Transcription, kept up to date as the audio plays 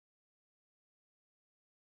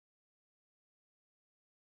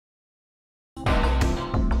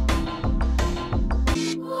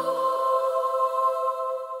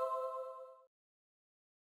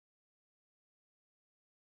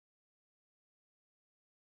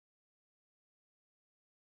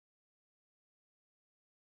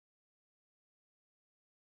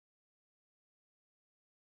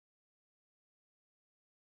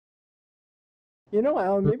You know,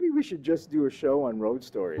 Alan, maybe we should just do a show on road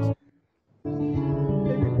stories.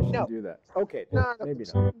 Maybe we should No. do that. Okay, No, maybe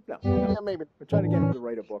so. not. No, no. Yeah, maybe. We're trying to get him to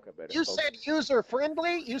write a book about it. You folks. said user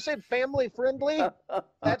friendly. You said family friendly.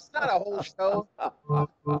 That's not a whole show.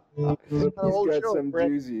 He's whole got show, some Brett.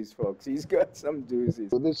 doozies, folks. He's got some doozies.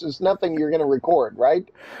 So this is nothing you're going to record, right?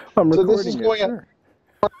 I'm So recording this is it, going. sure.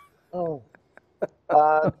 Oh.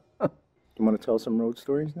 You want to tell some road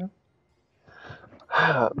stories now?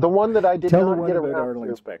 The one that I did Tell the not one get about around Arlen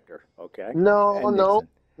to. Specter, okay? No, And no,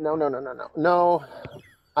 Nixon. no.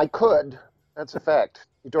 I could. That's a fact.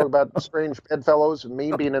 You talk about strange bedfellows and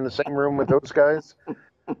me being in the same room with those guys.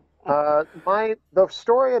 The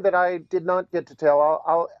story that I did not get to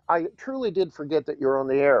tell, I truly did forget that you're on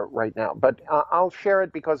the air right now, but I'll share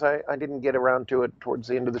it because I didn't get around to it towards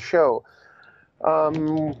the end of the show.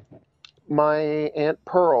 My Aunt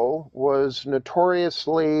Pearl was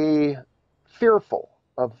notoriously fearful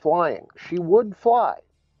of flying. She would fly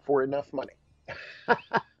for enough money.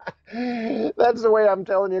 That's the way I'm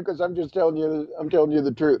telling you, because I'm telling you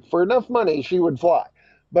the truth. For enough money, she would fly.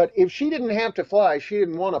 But if she didn't have to fly, she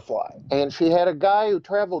didn't want to fly. And she had a guy who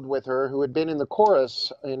traveled with her who had been in the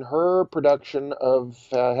chorus in her production of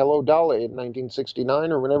Hello, Dolly in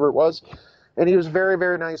 1969 or whenever it was. And he was a very,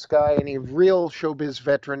 very nice guy, and he was a real showbiz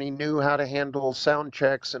veteran. He knew how to handle sound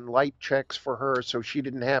checks and light checks for her, so she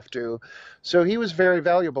didn't have to. So he was very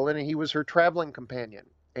valuable, and he was her traveling companion.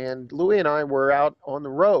 And Louie and I were out on the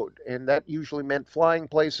road, and that usually meant flying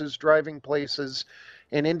places, driving places,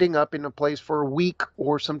 and ending up in a place for a week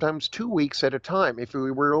or sometimes 2 weeks at a time. If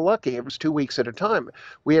we were lucky, it was 2 weeks at a time.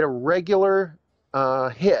 We had a regular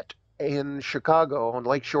hit in Chicago on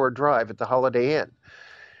Lakeshore Drive at the Holiday Inn.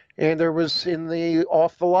 And there was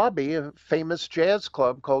off the lobby a famous jazz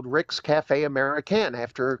club called Rick's Cafe Americain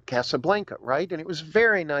after Casablanca, right? And it was a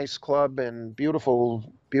very nice club and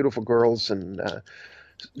beautiful, beautiful girls and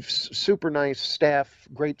super nice staff,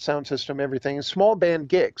 great sound system, everything. Small band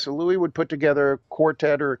gig. So Louie would put together a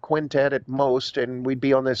quartet or a quintet at most, and we'd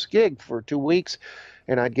be on this gig for 2 weeks.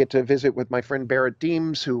 And I'd get to visit with my friend Barrett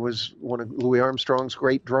Deems, who was one of Louis Armstrong's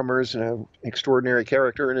great drummers and an extraordinary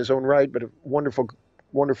character in his own right, but a wonderful,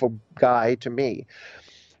 wonderful guy to me.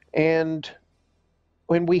 And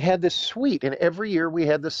when we had this suite, and every year we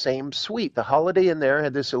had the same suite. The Holiday Inn there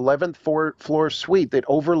had this 11th floor suite that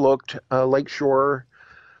overlooked Lakeshore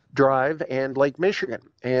Drive and Lake Michigan.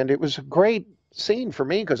 And it was a great scene for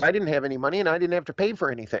me because I didn't have any money and I didn't have to pay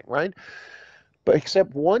for anything, right? But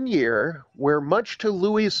except one year where, much to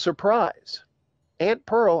Louie's surprise, Aunt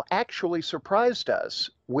Pearl actually surprised us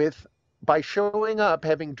by showing up,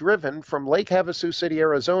 having driven from Lake Havasu City,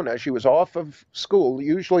 Arizona. She was off of school.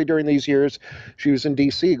 Usually during these years, she was in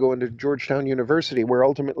D.C. going to Georgetown University, where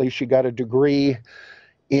ultimately she got a degree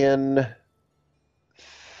in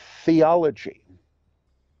theology.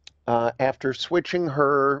 After switching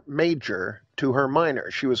her major to her minor.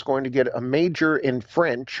 She was going to get a major in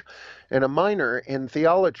French and a minor in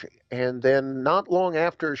theology. And then not long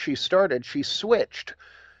after she started, she switched.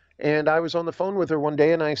 And I was on the phone with her one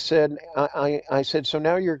day and I said, so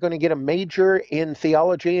now you're going to get a major in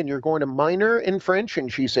theology and you're going to minor in French? And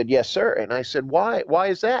she said, yes, sir. And I said, why? Why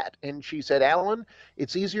is that? And she said, Alan,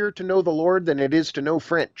 it's easier to know the Lord than it is to know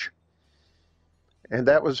French. And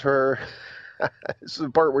that was her... This is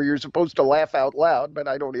the part where you're supposed to laugh out loud, but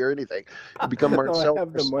I don't hear anything. You become Marcel. I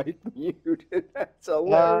have the mic muted. That's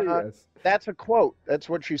hilarious. That's a quote. That's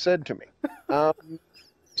what she said to me.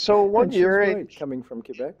 So one year, right. Coming from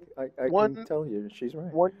Quebec, I can tell you she's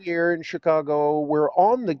right. 1 year in Chicago, we're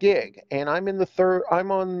on the gig, and I'm in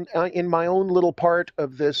in my own little part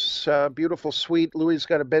of this beautiful suite. Louie's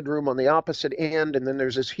got a bedroom on the opposite end, and then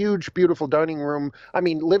there's this huge, beautiful living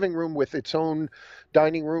room with its own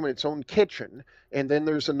dining room and its own kitchen, and then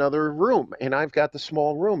there's another room, and I've got the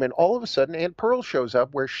small room, and all of a sudden Aunt Pearl shows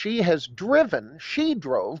up where she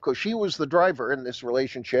drove, because she was the driver in this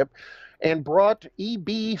relationship, and brought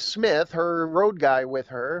E.B. Smith, her road guy, with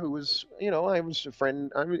her, who was, I was a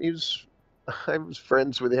friend. I was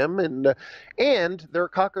friends with him, and their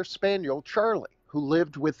Cocker Spaniel, Charlie, who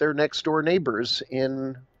lived with their next door neighbors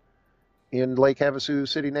in Lake Havasu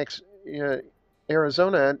City,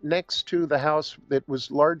 Arizona, next to the house that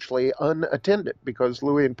was largely unattended because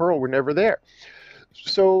Louie and Pearl were never there.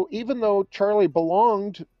 So even though Charlie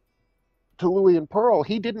belonged to Louie and Pearl,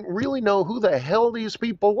 he didn't really know who the hell these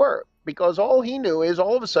people were, because all he knew is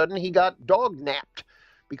all of a sudden he got dog napped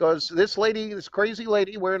because this crazy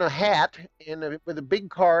lady wearing a hat with a big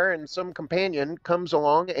car and some companion comes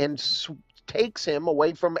along and takes him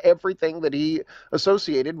away from everything that he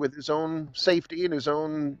associated with his own safety and his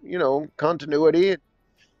own, continuity.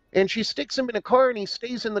 And she sticks him in a car, and he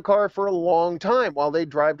stays in the car for a long time while they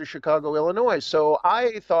drive to Chicago, Illinois. So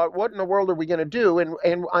I thought, what in the world are we going to do?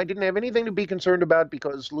 And I didn't have anything to be concerned about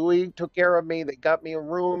because Louis took care of me. They got me a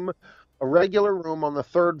room, a regular room on the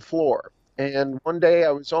 3rd floor. And one day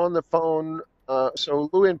I was on the phone. So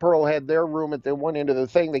Louis and Pearl had their room at the one end of the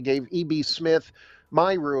thing. They gave E.B. Smith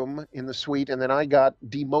my room in the suite, and then I got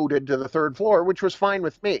demoted to the 3rd floor, which was fine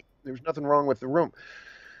with me. There was nothing wrong with the room.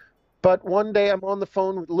 But one day I'm on the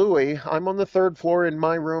phone with Louis. I'm on the 3rd floor in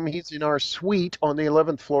my room. He's in our suite on the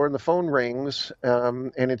 11th floor, and the phone rings,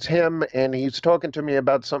 and it's him, and he's talking to me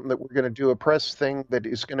about something that we're going to do, a press thing that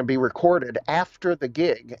is going to be recorded after the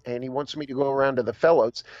gig, and he wants me to go around to the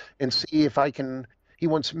fellows and see if I can. He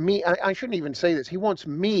wants me, I shouldn't even say this, he wants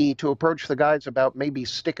me to approach the guys about maybe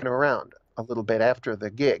sticking around a little bit after the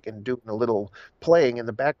gig and doing a little playing in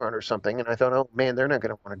the background or something. And I thought, oh man, they're not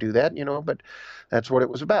going to want to do that, you know, but that's what it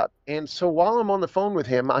was about. And so while I'm on the phone with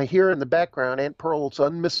him, I hear in the background Aunt Pearl's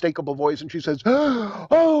unmistakable voice, and she says,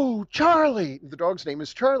 "Oh, Charlie." The dog's name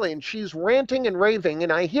is Charlie, and she's ranting and raving,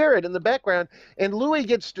 and I hear it in the background, and Louis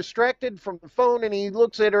gets distracted from the phone, and he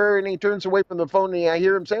looks at her, and he turns away from the phone, and I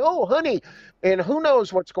hear him say, "Oh, honey," and who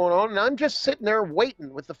knows what's going on, and I'm just sitting there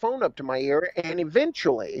waiting with the phone up to my ear, and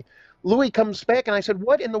eventually Louis comes back, and I said,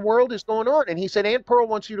 "What in the world is going on?" And he said, "Aunt Pearl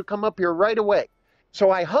wants you to come up here right away." So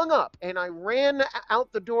I hung up, and I ran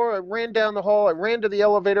out the door. I ran down the hall. I ran to the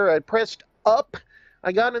elevator. I pressed up.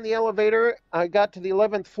 I got in the elevator. I got to the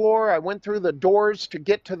 11th floor. I went through the doors to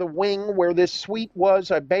get to the wing where this suite was.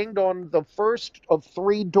 I banged on the first of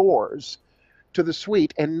 3 doors to the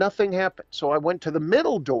suite, and nothing happened. So I went to the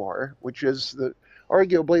middle door, which is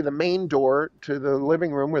arguably the main door to the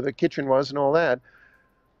living room where the kitchen was and all that.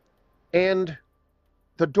 And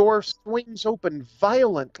the door swings open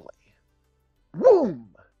violently. Boom!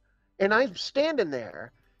 And I'm standing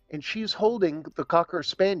there, and she's holding the Cocker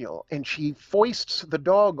Spaniel, and she foists the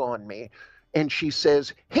dog on me, and she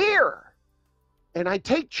says, "Here!" And I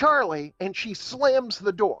take Charlie, and she slams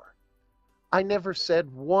the door. I never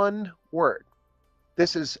said one word.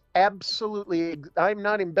 This is absolutely, I'm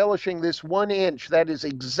not embellishing this 1 inch. That is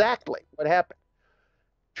exactly what happened.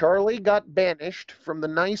 Charlie got banished from the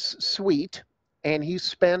nice suite, and he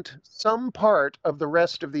spent some part of the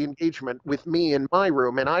rest of the engagement with me in my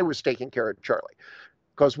room, and I was taking care of Charlie.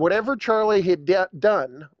 Because whatever Charlie had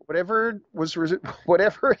done, whatever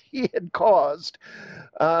he had caused,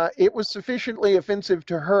 it was sufficiently offensive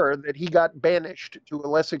to her that he got banished to a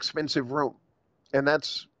less expensive room. And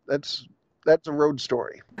that's a road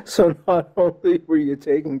story. So not only were you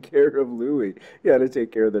taking care of Louis, you had to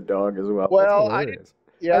take care of the dog as well. Well, That's hilarious.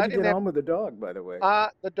 Yeah, How'd you get on with the dog, by the way?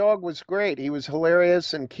 The dog was great. He was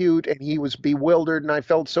hilarious and cute, and he was bewildered, and I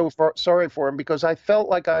felt so sorry for him because I felt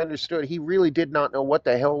like I understood. He really did not know what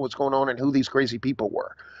the hell was going on and who these crazy people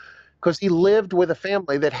were, because he lived with a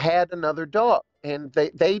family that had another dog, and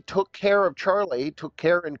they took care of Charlie, took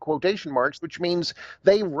care in quotation marks, which means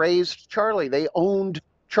they raised Charlie. They owned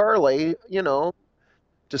Charlie, you know,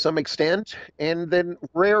 to some extent, and then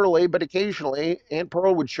rarely, but occasionally, Aunt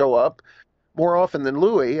Pearl would show up. More often than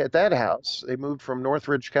Louis at that house. They moved from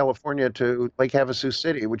Northridge, California to Lake Havasu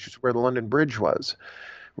City, which is where the London Bridge was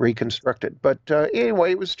reconstructed. But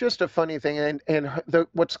anyway, it was just a funny thing. And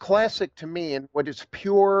what's classic to me and what is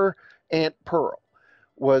pure Aunt Pearl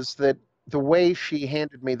was that the way she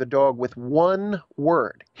handed me the dog with one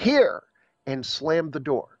word, "Here," and slammed the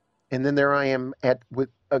door. And then there I am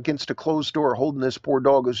against a closed door holding this poor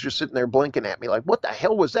dog who's just sitting there blinking at me like, what the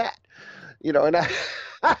hell was that? You know, and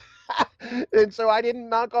and so I didn't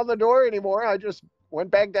knock on the door anymore. I just went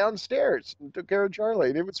back downstairs and took care of Charlie,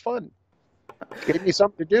 and it was fun. It gave me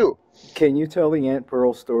something to do. Can you tell the Aunt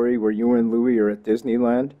Pearl story where you and Louis are at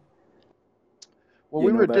Disneyland? Well,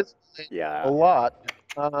 we were at Disneyland a lot.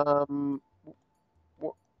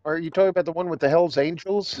 Are you talking about the one with the Hells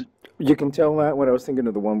Angels? You can tell that one. I was thinking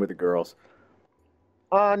of the one with the girls.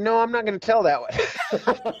 No, I'm not going to tell that one.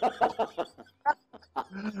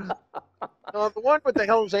 The one with the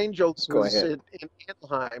Hells Angels was in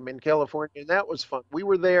Anaheim, in California, and that was fun. We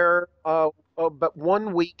were there about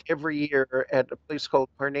 1 week every year at a place called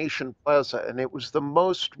Carnation Plaza, and it was the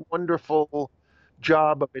most wonderful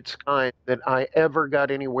job of its kind that I ever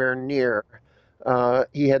got anywhere near.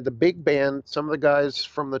 He had the big band, some of the guys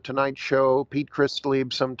from The Tonight Show, Pete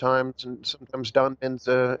Christlieb sometimes, and sometimes Don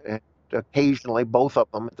Menza, and occasionally both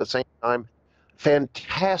of them at the same time.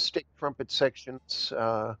 Fantastic trumpet sections.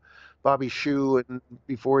 Bobby Shue, and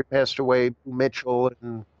before he passed away, Mitchell,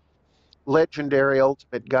 and legendary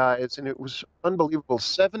ultimate guys. And it was unbelievable.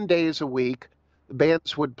 7 days a week, the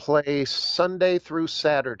bands would play Sunday through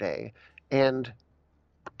Saturday. And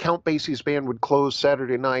Count Basie's band would close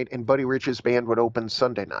Saturday night and Buddy Rich's band would open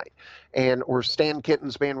Sunday night. Or Stan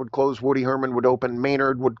Kenton's band would close, Woody Herman would open,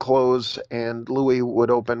 Maynard would close, and Louie would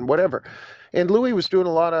open, whatever. And Louie was doing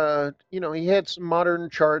a lot of, he had some modern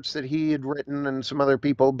charts that he had written and some other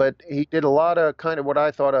people, but he did a lot of kind of what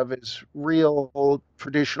I thought of as real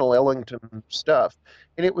traditional Ellington stuff.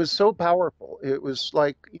 And it was so powerful. It was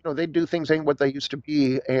like, they'd do things ain't what they used to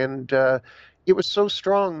be. And it was so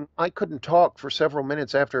strong, I couldn't talk for several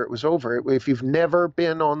minutes after it was over. If you've never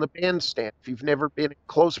been on the bandstand, if you've never been in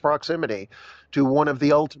close proximity to one of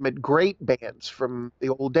the ultimate great bands from the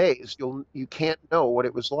old days, you can't know what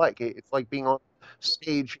it was like. It's like being on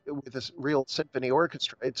stage with a real symphony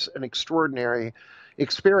orchestra. It's an extraordinary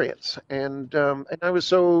experience. And I was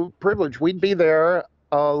so privileged. We'd be there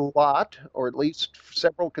a lot, or at least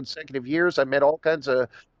several consecutive years. I met all kinds of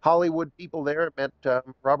Hollywood people there. I met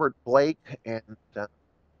Robert Blake and,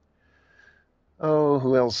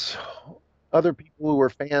 who else? Other people who were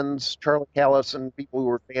fans, Charlie Callis, and people who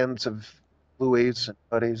were fans of Louis and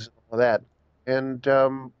Buddies and all of that. And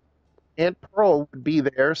Aunt Pearl would be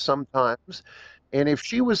there sometimes. And if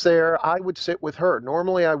she was there, I would sit with her.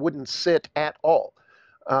 Normally, I wouldn't sit at all.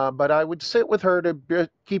 But I would sit with her to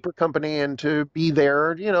keep her company and to be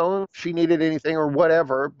there, if she needed anything or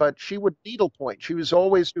whatever. But she would needlepoint. She was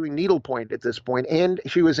always doing needlepoint at this point, and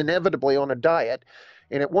she was inevitably on a diet.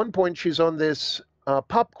 And at one point, she's on this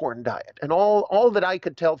popcorn diet. And all that I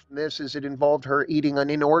could tell from this is it involved her eating an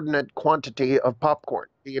inordinate quantity of popcorn.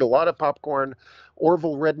 She ate a lot of popcorn.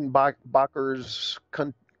 Orville Redenbacher's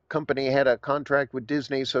company had a contract with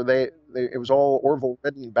Disney, so it was all Orville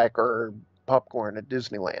Redenbacher popcorn at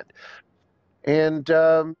Disneyland. And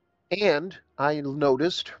I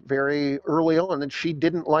noticed very early on that she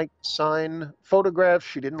didn't like to sign photographs.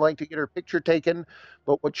 She didn't like to get her picture taken.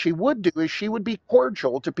 But what she would do is she would be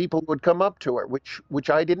cordial to people who would come up to her, which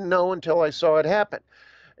I didn't know until I saw it happen.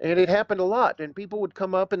 And it happened a lot. And people would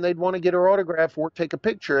come up and they'd want to get her autograph or take a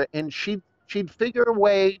picture. And she'd figure a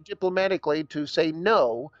way diplomatically to say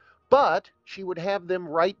no, but she would have them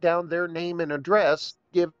write down their name and address.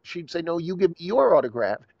 She'd say, no, you give me your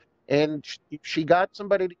autograph. And she got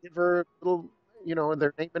somebody to give her a little,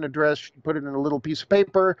 their name and address. She'd put it in a little piece of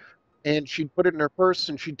paper and she'd put it in her purse,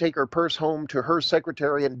 and she'd take her purse home to her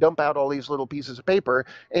secretary and dump out all these little pieces of paper.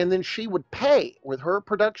 And then she would pay with her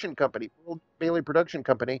production company, Bailey Production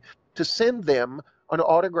Company, to send them an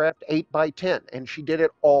autographed 8x10. And she did it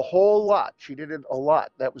a whole lot. She did it a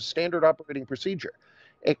lot. That was standard operating procedure.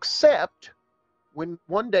 Except when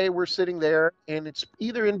one day we're sitting there and it's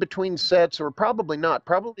either in between sets or probably not.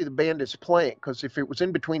 Probably the band is playing, because if it was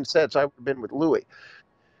in between sets, I would have been with Louie.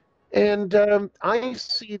 And I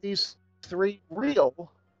see these three real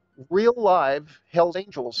live Hells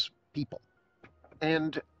Angels people.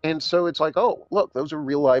 And so it's like, oh, look, those are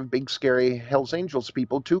real live, big, scary Hells Angels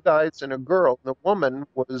people, two guys and a girl. The woman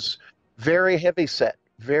was very heavy set,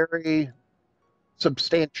 very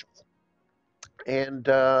substantial. And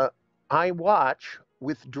I watch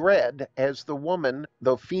with dread as the woman,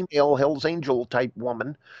 the female Hells Angel type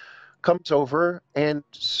woman, comes over and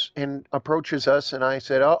approaches us, and I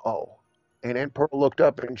said, uh-oh. And Aunt Pearl looked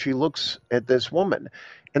up, and she looks at this woman.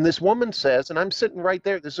 And this woman says, and I'm sitting right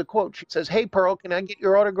there, this is a quote, she says, "Hey, Pearl, can I get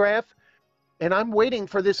your autograph?" And I'm waiting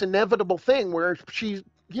for this inevitable thing where she,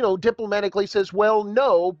 diplomatically says, well,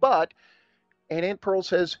 no, but, and Aunt Pearl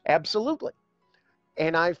says, absolutely.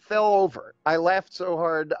 And I fell over. I laughed so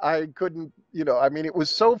hard I couldn't, it was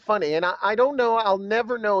so funny. And I don't know, I'll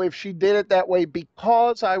never know if she did it that way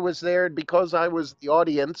because I was there and because I was the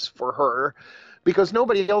audience for her, because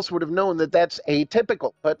nobody else would have known that that's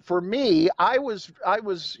atypical. But for me, I was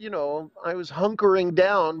hunkering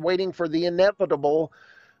down, waiting for the inevitable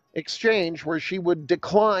exchange where she would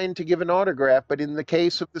decline to give an autograph. But in the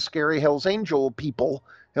case of the scary Hells Angels people,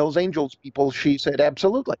 she said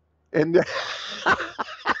absolutely. And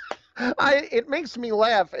it makes me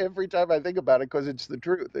laugh every time I think about it because it's the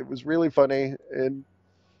truth. It was really funny, and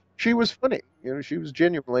she was funny. She was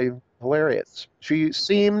genuinely hilarious. She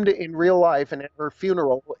seemed in real life, and at her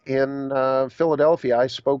funeral in Philadelphia, I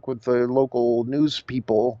spoke with the local news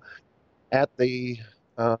people at the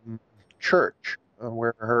church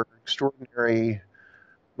where her extraordinary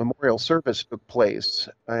memorial service took place,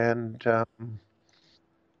 and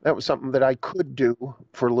that was something that I could do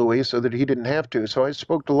for Louis so that he didn't have to. So I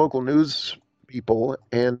spoke to local news people,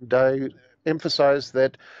 and I emphasized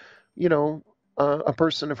that, a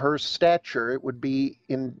person of her stature, it would be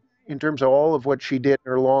in terms of all of what she did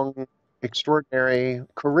in her long, extraordinary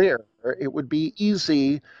career, it would be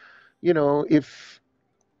easy, if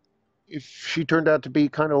if she turned out to be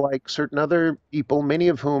kind of like certain other people, many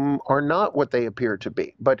of whom are not what they appear to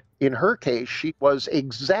be. But in her case, she was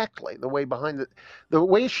exactly the way the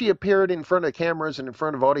way she appeared in front of cameras and in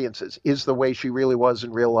front of audiences is the way she really was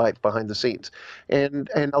in real life behind the scenes. And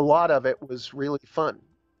a lot of it was really fun.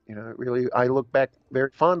 You know, really, I look back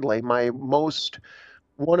very fondly.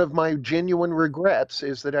 One of my genuine regrets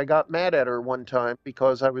is that I got mad at her one time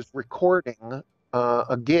because I was recording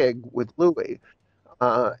a gig with Louie.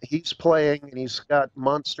 He's playing and he's got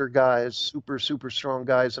monster guys, super, super strong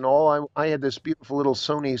guys. And I had this beautiful little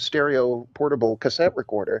Sony stereo portable cassette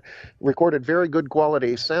recorder, recorded very good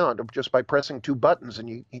quality sound just by pressing two buttons, and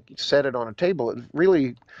you set it on a table. It was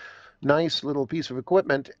really nice little piece of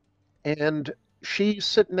equipment. And she's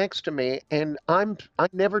sitting next to me, and I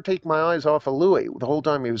never take my eyes off of Louie the whole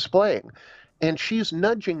time he was playing. And she's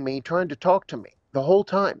nudging me, trying to talk to me. The whole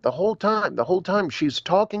time she's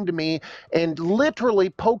talking to me and literally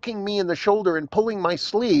poking me in the shoulder and pulling my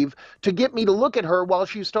sleeve to get me to look at her while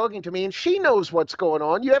she's talking to me. And she knows what's going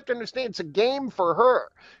on. You have to understand, it's a game for her.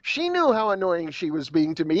 She knew how annoying she was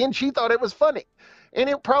being to me, and she thought it was funny. And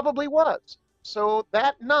it probably was. So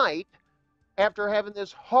that night, after having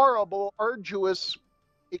this horrible, arduous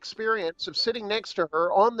experience of sitting next to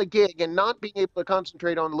her on the gig and not being able to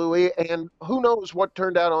concentrate on Louie, and who knows what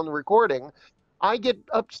turned out on the recording, I get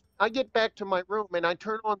back to my room and I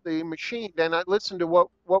turn on the machine and I listen to what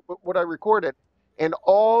I recorded, and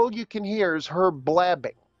all you can hear is her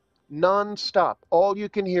blabbing nonstop. All you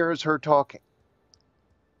can hear is her talking.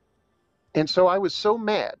 And so I was so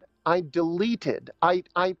mad, I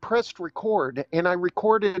pressed record and I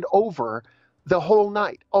recorded over the whole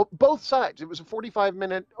night, both sides. It was a 45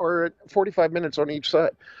 minutes on each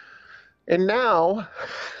side. And now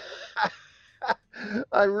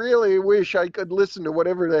I really wish I could listen to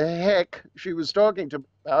whatever the heck she was talking to me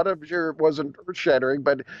about. I'm sure it wasn't earth-shattering,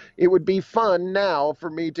 but it would be fun now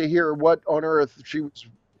for me to hear what on earth she was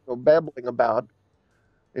babbling about.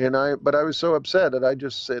 But I was so upset that I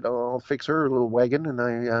just said, "Oh, I'll fix her little wagon," and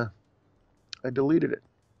I deleted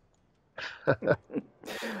it.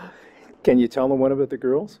 Can you tell them one about the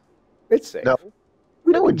girls? It's safe.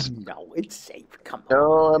 No, it's safe. Come on.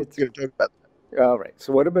 No, I'm going to talk about that. All right.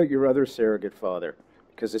 So what about your other surrogate father?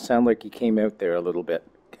 Because it sounded like he came out there a little bit.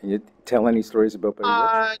 Can you tell any stories about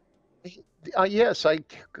Buddy Rich? Yes, I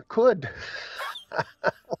could.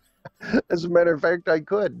 As a matter of fact, I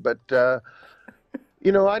could. But,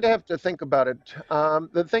 I'd have to think about it.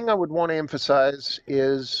 The thing I would want to emphasize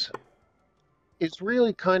is it's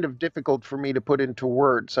really kind of difficult for me to put into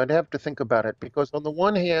words. I'd have to think about it because on the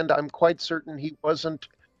one hand, I'm quite certain he wasn't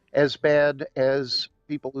as bad as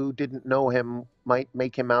people who didn't know him might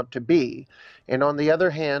make him out to be. And on the other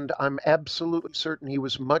hand, I'm absolutely certain he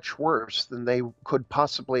was much worse than they could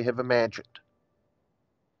possibly have imagined.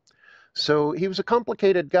 So he was a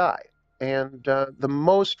complicated guy. And the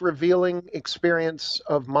most revealing experience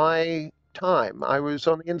of my time, I was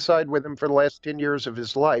on the inside with him for the last 10 years of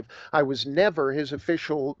his life. I was never his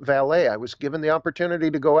official valet. I was given the opportunity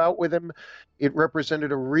to go out with him. It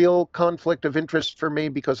represented a real conflict of interest for me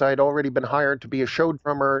because I had already been hired to be a show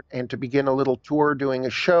drummer and to begin a little tour doing a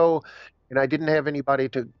show. And I didn't have anybody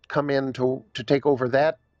to come in to take over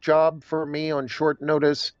that job for me on short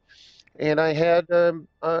notice. And I had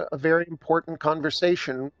a very important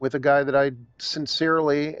conversation with a guy that I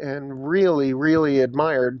sincerely and really, really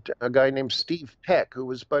admired, a guy named Steve Peck, who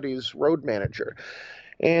was Buddy's road manager.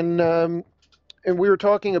 And we were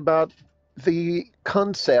talking about the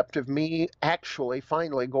concept of me actually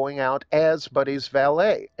finally going out as Buddy's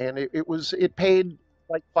valet. And it paid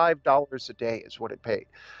like $5 a day is what it paid.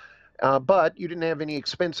 But you didn't have any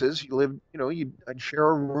expenses. You lived, I'd share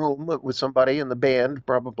a room with somebody in the band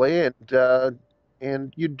probably,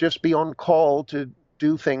 and you'd just be on call to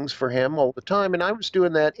do things for him all the time. And I was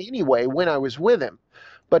doing that anyway when I was with him,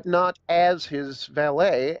 but not as his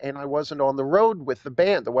valet. And I wasn't on the road with the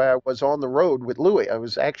band the way I was on the road with Louie. I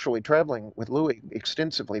was actually traveling with Louie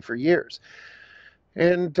extensively for years.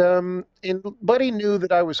 And Buddy knew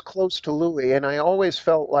that I was close to Louie, and I always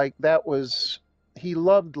felt like he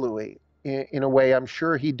loved Louie in a way. I'm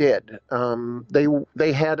sure he did.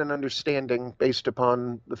 They had an understanding based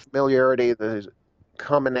upon the familiarity, the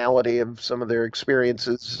commonality of some of their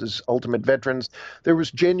experiences as ultimate veterans. There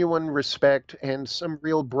was genuine respect and some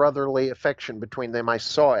real brotherly affection between them. I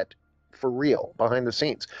saw it for real behind the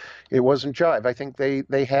scenes. It wasn't jive. I think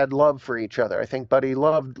they had love for each other. I think Buddy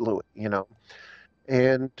loved Louie,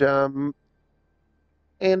 And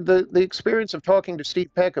the experience of talking to Steve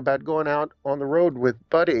Peck about going out on the road with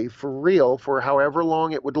Buddy for real for however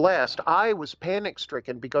long it would last, I was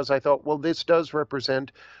panic-stricken because I thought, well, this does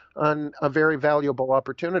represent on a very valuable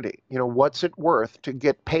opportunity. You know, what's it worth to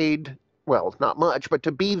get paid? Well, not much, but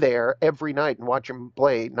to be there every night and watch him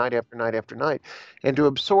play night after night after night, and to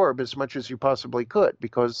absorb as much as you possibly could,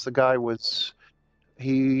 because the guy was,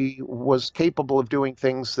 he was capable of doing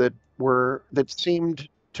things that seemed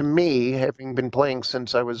to me, having been playing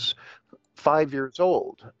since I was 5 years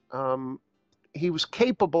old, he was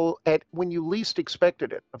capable at when you least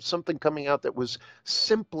expected it of something coming out that was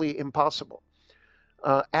simply impossible,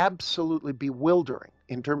 absolutely bewildering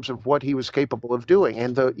in terms of what he was capable of doing.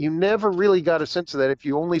 And you never really got a sense of that if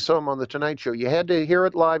you only saw him on the Tonight Show. You had to hear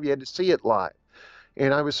it live, you had to see it live.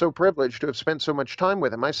 And I was so privileged to have spent so much time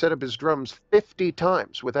with him. I set up his drums 50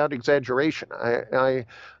 times without exaggeration. I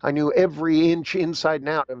knew every inch inside and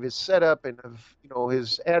out of his setup and of, you know,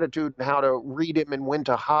 his attitude and how to read him and when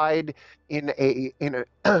to hide in a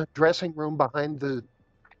dressing room behind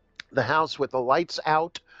the house with the lights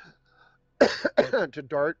out,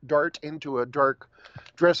 to dart into a dark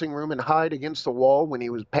dressing room and hide against the wall when he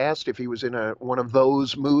was passed, if he was in one of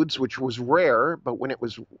those moods, which was rare, but when it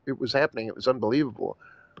was happening, it was unbelievable.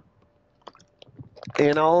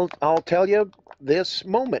 And I'll tell you this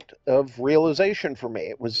moment of realization for me.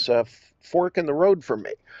 It was a fork in the road for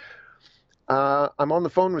me. I'm on the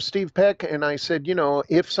phone with Steve Peck, and I said, you know,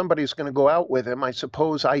 if somebody's going to go out with him, I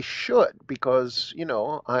suppose I should, because, you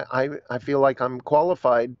know, I feel like I'm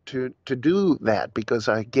qualified to do that, because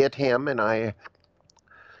I get him, and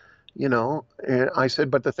you know, I said,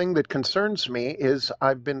 but the thing that concerns me is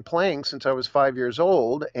I've been playing since I was 5 years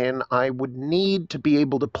old, and I would need to be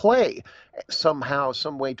able to play somehow,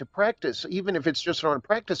 some way to practice, even if it's just on a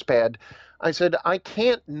practice pad. I said, I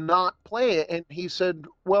can't not play. And he said,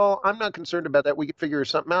 well, I'm not concerned about that. We could figure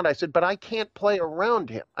something out. I said, but I can't play around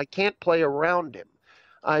him. I can't play around him.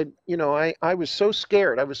 I was so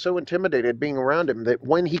scared, I was so intimidated being around him, that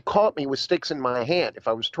when he caught me with sticks in my hand, if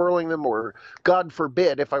I was twirling them, or God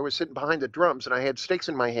forbid, if I was sitting behind the drums and I had sticks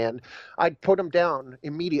in my hand, I'd put them down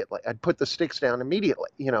immediately. I'd put the sticks down immediately.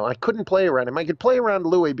 You know, I couldn't play around him. I could play around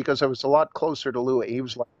Louis because I was a lot closer to Louis. He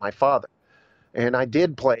was like my father. And I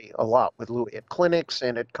did play a lot with Louis at clinics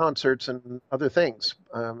and at concerts and other things.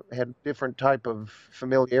 Had different type of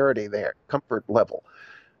familiarity there, comfort level.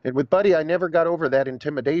 And with Buddy, I never got over that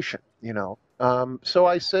intimidation, you know. So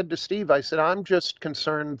I said to Steve, I said, I'm just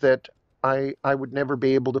concerned that I would never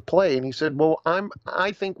be able to play. And he said, well,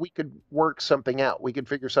 I think we could work something out. We could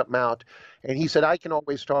figure something out. And he said, I can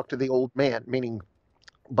always talk to the old man, meaning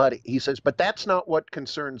Buddy. He says, but that's not what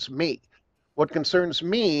concerns me. What concerns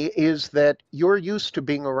me is that you're used to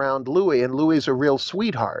being around Louis, and Louis is a real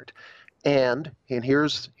sweetheart. And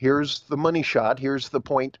here's the money shot. Here's the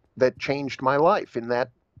point that changed my life in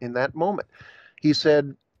that moment. He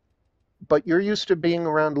said, but you're used to being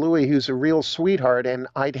around Louis, who's a real sweetheart, and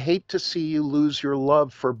I'd hate to see you lose your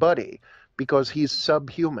love for Buddy because he's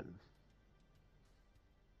subhuman.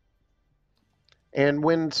 And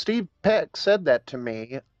when Steve Peck said that to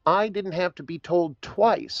me, I didn't have to be told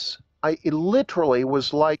twice. It literally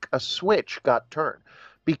was like a switch got turned,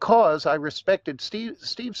 because I respected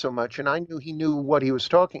Steve so much, and I knew he knew what he was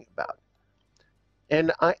talking about.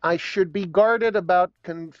 And I should be guarded about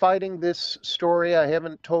confiding this story. I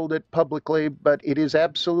haven't told it publicly, but it is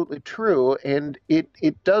absolutely true. And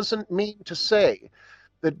it doesn't mean to say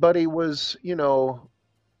that Buddy was, you know,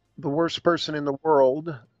 the worst person in the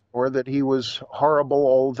world, or that he was horrible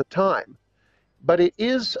all the time. But it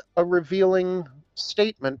is a revealing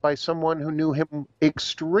statement by someone who knew him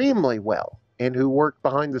extremely well and who worked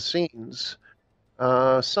behind the scenes.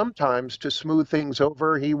 Sometimes to smooth things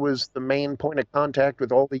over. He was the main point of contact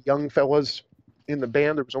with all the young fellas in the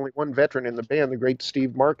band. There was only one veteran in the band, the great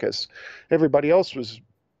Steve Marcus. Everybody else was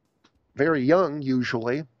very young,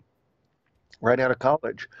 usually, right out of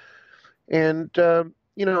college. And,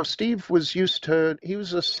 you know, Steve was he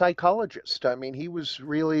was a psychologist. I mean, he was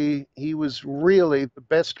really the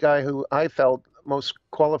best guy, who I felt most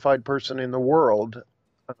qualified person in the world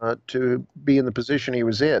to be in the position he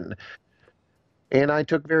was in. And I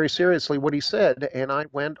took very seriously what he said, and I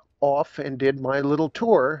went off and did my little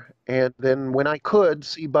tour. And then when I could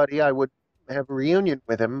see Buddy, I would have a reunion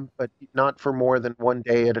with him, but not for more than one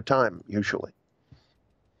day at a time, usually.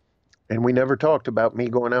 And we never talked about me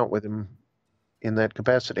going out with him in that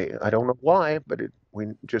capacity. I don't know why, but we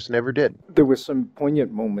just never did. There were some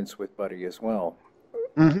poignant moments with Buddy as well.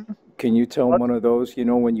 Mm-hmm. Can you tell one of those, you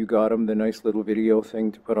know, when you got him the nice little video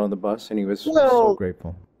thing to put on the bus, and he was so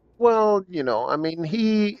grateful? Well, you know, I mean,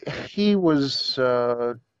 he was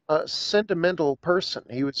a sentimental person.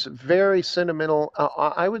 He was very sentimental.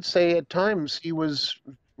 I would say at times he was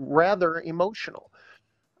rather emotional.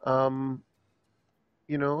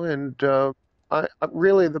 You know, and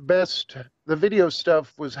really the video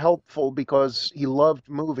stuff was helpful because he loved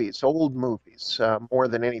movies, old movies, more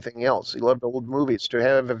than anything else. He loved old movies. To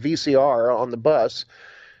have a VCR on the bus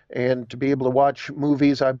and to be able to watch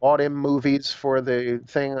movies, I bought him movies for the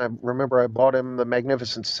thing. I remember I bought him The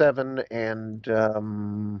Magnificent Seven and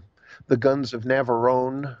The Guns of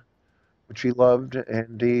Navarone, which he loved.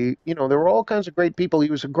 And there were all kinds of great people.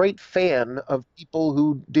 He was a great fan of people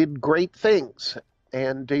who did great things.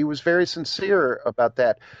 And he was very sincere about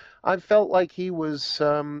that. I felt like he was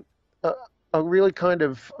a really kind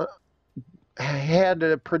of had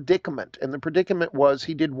a predicament. And the predicament was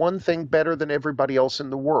he did one thing better than everybody else in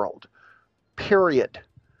the world, period.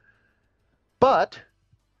 But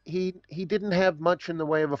he didn't have much in the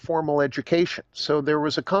way of a formal education. So there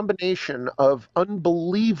was a combination of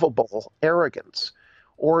unbelievable arrogance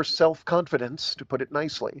or self-confidence, to put it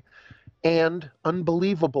nicely, and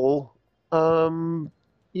unbelievable,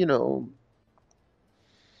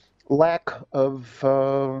 lack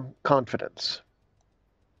of confidence,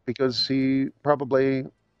 because he probably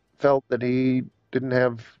felt that he didn't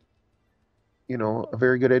have, a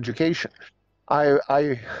very good education.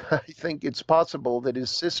 I think it's possible that his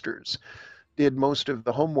sisters did most of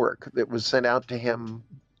the homework that was sent out to him,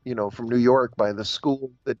 from New York by the school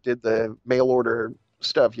that did the mail order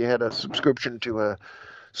stuff. You had a subscription to a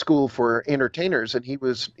school for entertainers, and he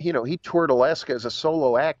toured Alaska as a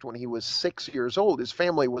solo act when he was 6 years old. His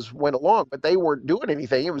family went along, but they weren't doing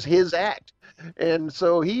anything. It was his act. And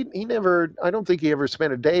so he never, I don't think he ever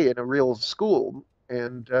spent a day in a real school.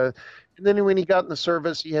 And then when he got in the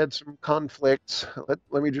service, he had some conflicts.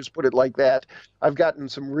 Let me just put it like that. I've gotten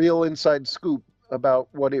some real inside scoop about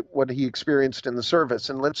what he experienced in the service.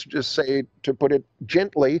 And let's just say, to put it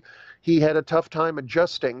gently, he had a tough time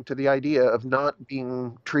adjusting to the idea of not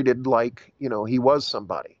being treated like, he was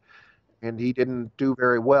somebody. And he didn't do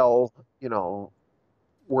very well,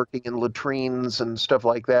 working in latrines and stuff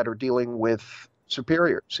like that, or dealing with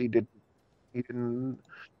superiors.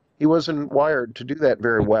 He wasn't wired to do that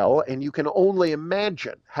very well. And you can only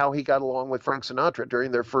imagine how he got along with Frank Sinatra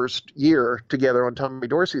during their first year together on Tommy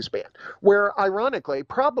Dorsey's band, where, ironically,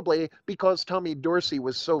 probably because Tommy Dorsey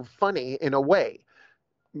was so funny in a way,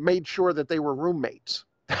 made sure that they were roommates.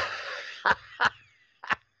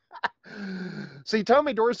 See,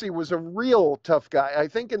 Tommy Dorsey was a real tough guy. I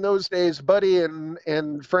think in those days, Buddy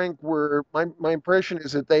and Frank were, my impression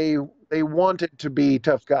is that they wanted to be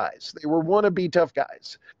tough guys. They were wannabe tough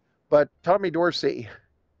guys. But Tommy Dorsey,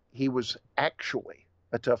 he was actually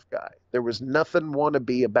a tough guy. There was nothing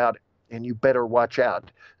wannabe about it, and you better watch out,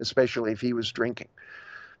 especially if he was drinking.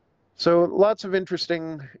 So lots of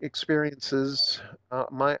interesting experiences.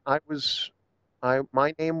 My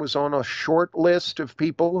name was on a short list of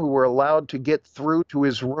people who were allowed to get through to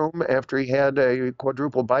his room after he had a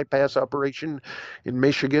quadruple bypass operation in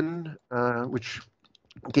Michigan, which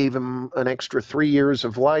gave him an extra 3 years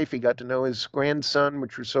of life. He got to know his grandson,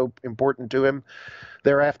 which was so important to him.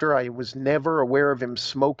 Thereafter, I was never aware of him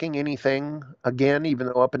smoking anything again, even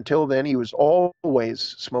though up until then he was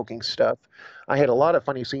always smoking stuff. I had a lot of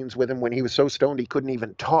funny scenes with him when he was so stoned he couldn't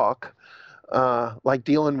even talk. Like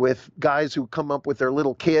dealing with guys who come up with their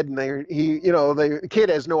little kid, and the kid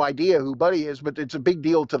has no idea who Buddy is, but it's a big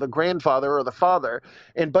deal to the grandfather or the father.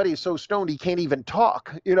 And Buddy's so stoned he can't even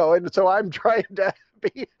talk, and so I'm trying to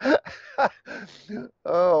be,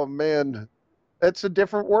 oh man, that's a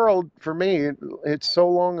different world for me. It's so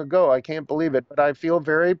long ago, I can't believe it, but I feel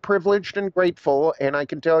very privileged and grateful. And I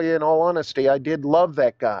can tell you in all honesty, I did love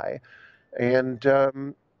that guy. And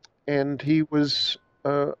he was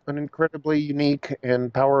an incredibly unique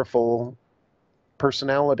and powerful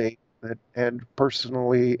personality that had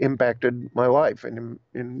personally impacted my life in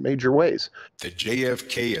major ways. The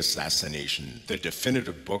JFK Assassination, the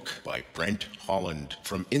definitive book by Brent Holland.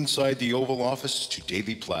 From inside the Oval Office to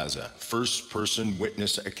Daily Plaza, first-person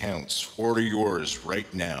witness accounts. Order yours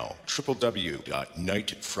right now.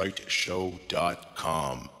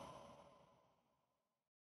 www.nightfrightshow.com.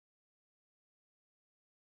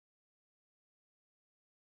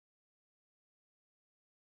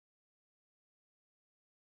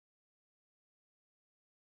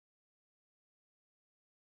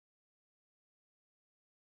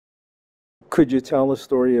 Could you tell a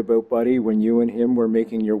story about Buddy when you and him were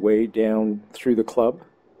making your way down through the club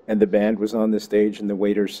and the band was on the stage and the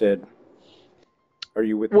waiter said, "Are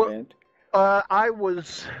you with the band?"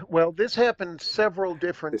 This happened several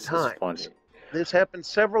different times. Funny. This happened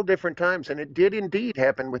several different times, and it did indeed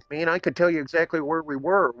happen with me, and I could tell you exactly where we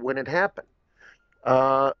were when it happened.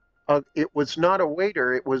 It was not a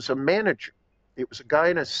waiter, it was a manager. It was a guy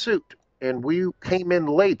in a suit. and we came in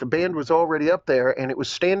late. The band was already up there, and it was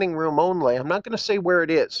standing room only. I'm not going to say where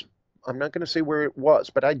it is. I'm not going to say where it was,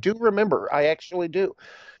 but I do remember. I actually do.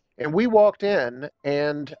 And we walked in,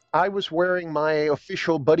 and I was wearing my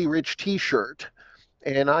official Buddy Rich t-shirt,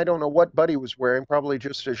 and I don't know what Buddy was wearing, probably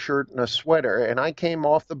just a shirt and a sweater. And I came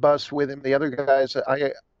off the bus with him. The other guys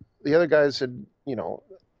had, you know,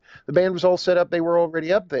 the band was all set up. They were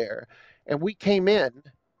already up there. And we came in,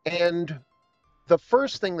 and the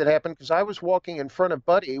first thing that happened, because I was walking in front of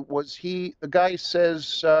Buddy, was the guy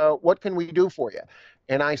says, what can we do for you?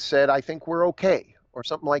 And I said, I think we're okay, or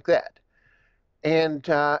something like that. And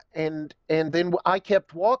then I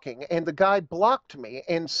kept walking, and the guy blocked me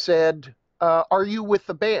and said, are you with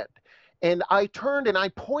the band? And I turned and I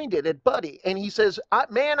pointed at Buddy, and he says,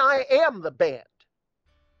 man, I am the band.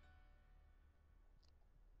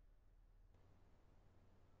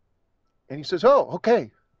 And he says, oh, okay.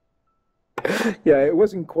 Yeah, it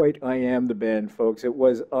wasn't quite I am the band, folks. It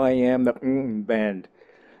was I am the band.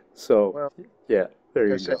 So, well, yeah, there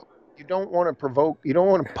you go. You don't want to provoke, you don't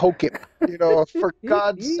want to poke him, you know, for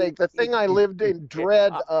God's sake. The thing I lived in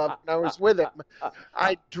dread of when I was with him,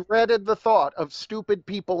 I dreaded the thought of stupid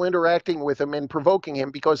people interacting with him and provoking him,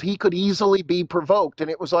 because he could easily be provoked. And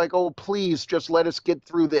it was like, oh, please just let us get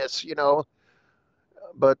through this, you know.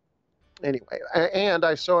 But anyway, and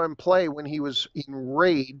I saw him play when he was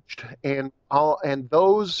enraged, and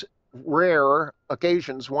those rare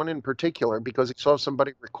occasions, one in particular, because he saw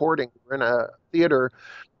somebody recording in a theater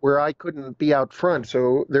where I couldn't be out front,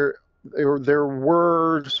 so there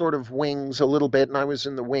were sort of wings a little bit, and I was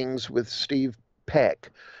in the wings with Steve Peck,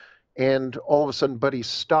 and all of a sudden Buddy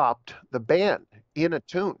stopped the band in a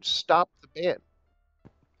tune, stopped the band.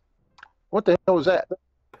 What the hell was that?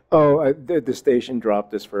 Oh, the station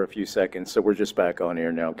dropped us for a few seconds, so we're just back on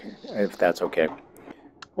air now, if that's okay.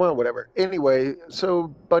 Well, whatever. Anyway, so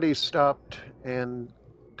Buddy stopped and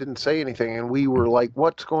didn't say anything, and we were like,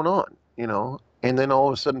 what's going on, you know? And then all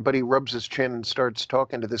of a sudden, Buddy rubs his chin and starts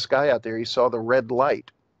talking to this guy out there. He saw the red light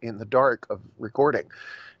in the dark of recording,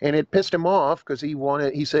 and it pissed him off, because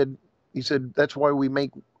he said, that's why we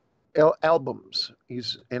make albums.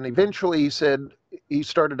 And eventually he said, he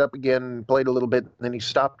started up again, played a little bit, and then he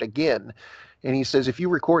stopped again. And he says, if you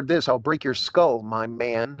record this, I'll break your skull, my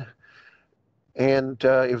man. And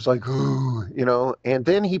it was like, ooh, you know. And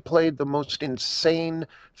then he played the most insane,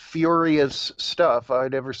 furious stuff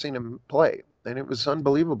I'd ever seen him play. And it was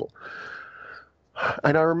unbelievable.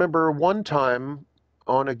 And I remember one time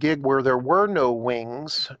on a gig where there were no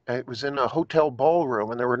wings. It was in a hotel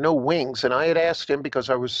ballroom, and there were no wings. And I had asked him,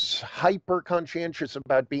 because I was hyper conscientious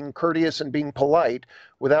about being courteous and being polite,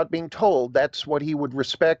 without being told that's what he would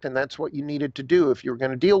respect and that's what you needed to do if you were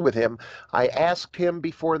going to deal with him. I asked him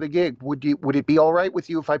before the gig, would it be all right with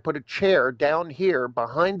you if I put a chair down here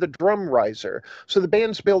behind the drum riser? So the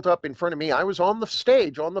band's built up in front of me. I was on the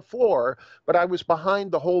stage, on the floor, but I was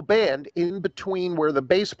behind the whole band, in between where the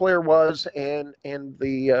bass player was and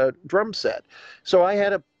the drum set. So I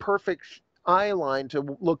had a perfect eye line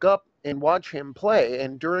to look up and watch him play.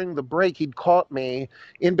 And during the break, he'd caught me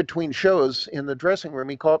in between shows in the dressing room.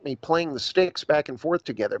 He caught me playing the sticks back and forth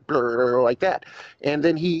together, like that. And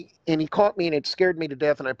then he caught me, and it scared me to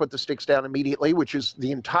death. And I put the sticks down immediately, which is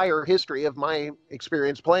the entire history of my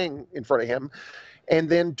experience playing in front of him. And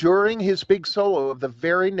then during his big solo of the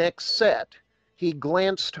very next set, he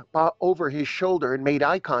glanced over his shoulder and made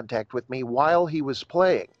eye contact with me while he was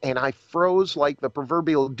playing. And I froze like the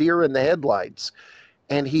proverbial deer in the headlights.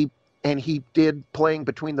 And he did playing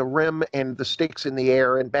between the rim and the sticks in the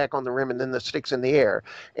air, and back on the rim and then the sticks in the air.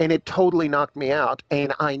 And it totally knocked me out.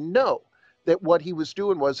 And I know that what he was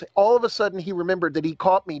doing was, all of a sudden he remembered that he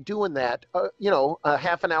caught me doing that, a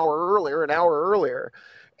half an hour earlier.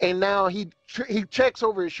 And now he checks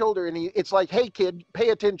over his shoulder, and it's like, hey, kid, pay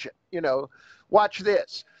attention, watch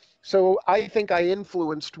this. So I think I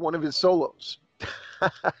influenced one of his solos.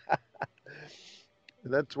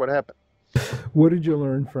 That's what happened. What did you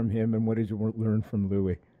learn from him, and what did you learn from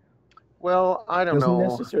Louie? Well, I don't know.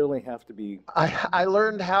 Doesn't necessarily have to be. I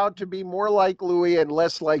learned how to be more like Louie and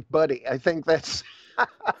less like Buddy. I think that's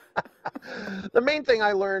the main thing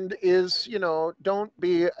I learned is, don't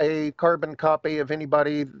be a carbon copy of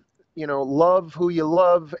anybody. Love who you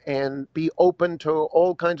love, and be open to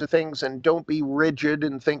all kinds of things, and don't be rigid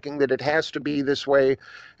in thinking that it has to be this way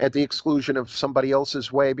at the exclusion of somebody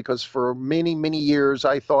else's way. Because for many, many years,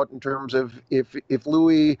 I thought in terms of if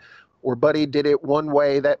Louie or Buddy did it one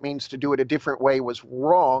way, that means to do it a different way was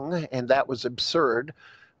wrong, and that was absurd.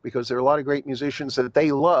 Because there are a lot of great musicians that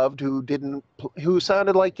they loved who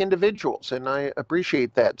sounded like individuals, and I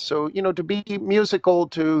appreciate that. So, to be musical,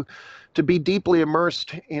 to to be deeply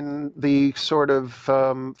immersed in the sort of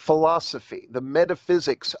philosophy, the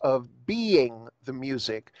metaphysics of being the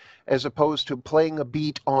music, as opposed to playing a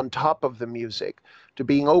beat on top of the music, to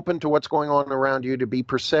being open to what's going on around you, to be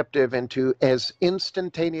perceptive, and to, as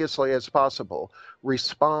instantaneously as possible,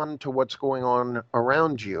 respond to what's going on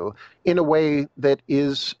around you in a way that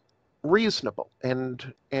is reasonable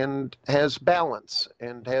and has balance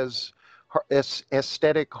and has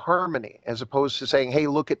aesthetic harmony, as opposed to saying, hey,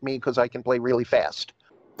 look at me because I can play really fast.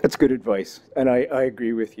 That's good advice. And I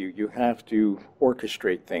agree with you. You have to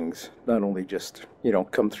orchestrate things, not only just,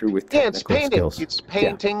 come through with technical skills. It's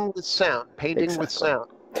painting with sound, painting with sound.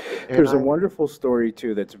 There's a wonderful story,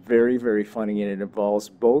 too, that's very, very funny, and it involves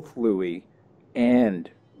both Louis and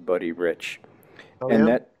Buddy Rich.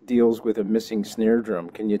 That deals with a missing snare drum.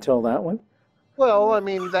 Can you tell that one? Well, I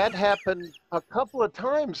mean, that happened a couple of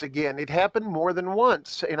times again. It happened more than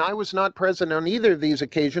once. And I was not present on either of these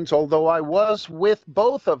occasions, although I was with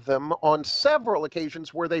both of them on several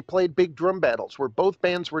occasions where they played big drum battles, where both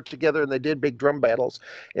bands were together and they did big drum battles.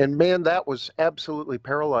 And man, that was absolutely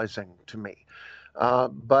paralyzing to me.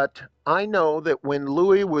 But I know that when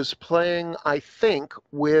Louis was playing, I think,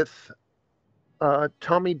 with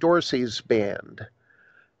Tommy Dorsey's band,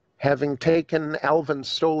 having taken Alvin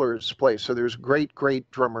Stoller's place. So there's great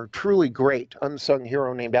drummer, truly great, unsung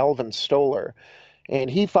hero named Alvin Stoller.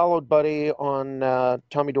 And he followed Buddy on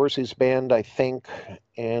Tommy Dorsey's band, I think.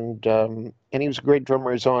 And he was a great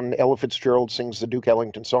drummer. He's on Ella Fitzgerald Sings the Duke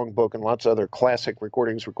Ellington Songbook and lots of other classic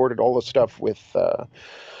recordings. Recorded all the stuff with Fred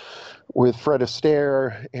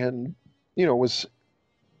Astaire, and, was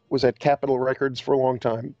at Capitol Records for a long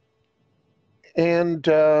time.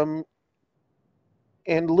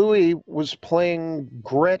 And Louis was playing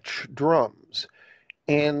Gretsch drums,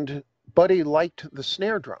 and Buddy liked the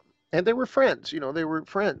snare drum. And they were friends, they were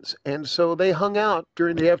friends. And so they hung out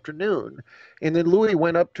during the afternoon. And then Louis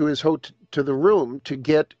went up to to the room to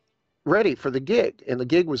get ready for the gig. And the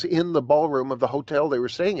gig was in the ballroom of the hotel they were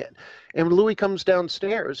staying in. And when Louis comes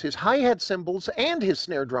downstairs, his hi-hat cymbals and his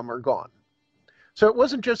snare drum are gone. So it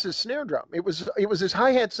wasn't just his snare drum. It was his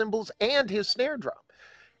hi-hat cymbals and his snare drum.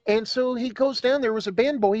 And so he goes down, there was a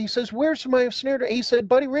band boy, he says, where's my snare drum? He said,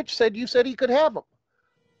 Buddy Rich said you said he could have them.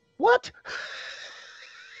 What?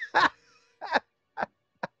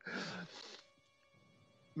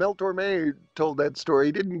 Mel Torme told that story.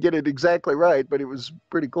 He didn't get it exactly right, but it was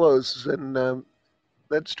pretty close. And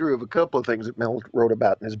that's true of a couple of things that Mel wrote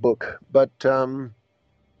about in his book. But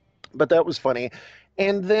that was funny.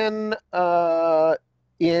 And then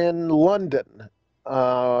in London,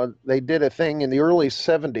 they did a thing in the early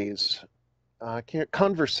 70s,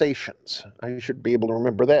 Conversations. I should be able to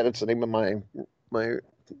remember that. It's the name of my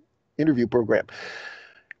interview program.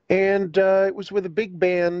 And it was with a big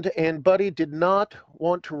band, and Buddy did not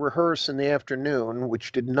want to rehearse in the afternoon,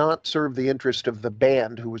 which did not serve the interest of the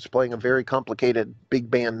band, who was playing a very complicated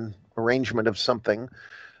big band arrangement of something,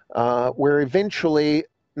 where eventually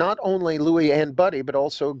not only Louis and Buddy, but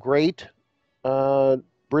also great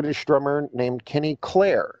British drummer named Kenny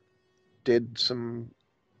Clare did some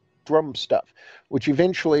drum stuff, which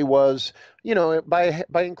eventually was, by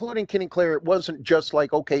including Kenny Clare, it wasn't just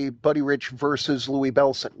like, okay, Buddy Rich versus Louie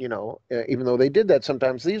Bellson, even though they did that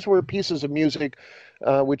sometimes. These were pieces of music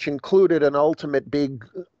which included an ultimate big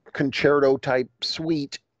concerto type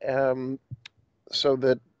suite, so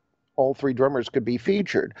that all three drummers could be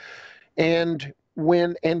featured. And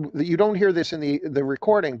you don't hear this in the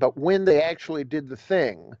recording, but when they actually did the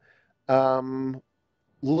thing,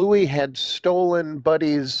 Louis had stolen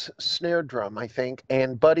Buddy's snare drum, I think,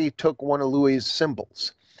 and Buddy took one of Louis's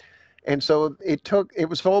cymbals. And so it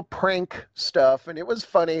was all prank stuff, and it was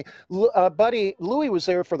funny. Louis was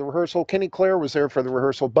there for the rehearsal. Kenny Clare was there for the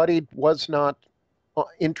rehearsal. Buddy was not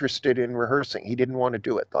interested in rehearsing. He didn't want to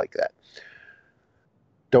do it like that.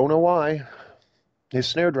 Don't know why. His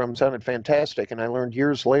snare drum sounded fantastic, and I learned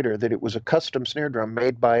years later that it was a custom snare drum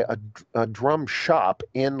made by a drum shop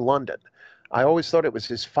in London. I always thought it was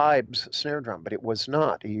his Fibes snare drum, but it was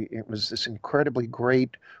not. It was this incredibly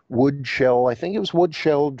great wood shell, I think it was wood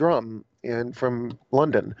shell drum from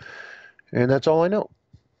London, and that's all I know.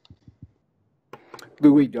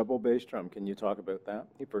 Louis double bass drum, can you talk about that?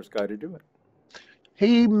 He first guy to do it.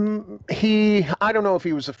 I don't know if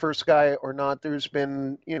he was the first guy or not. There's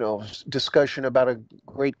been, discussion about a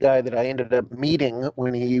great guy that I ended up meeting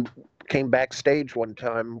when he came backstage one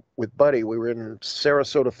time with Buddy. We were in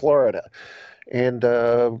Sarasota, Florida, and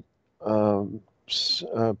a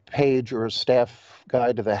page or a staff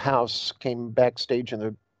guy to the house came backstage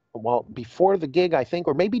before the gig, I think,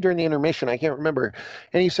 or maybe during the intermission, I can't remember.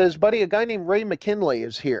 And he says, Buddy, a guy named Ray McKinley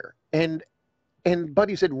is here. And And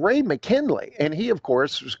Buddy said, Ray McKinley. And he, of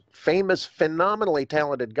course, was famous, phenomenally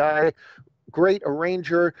talented guy, great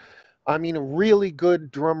arranger. I mean, a really good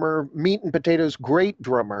drummer, meat and potatoes, great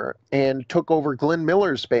drummer, and took over Glenn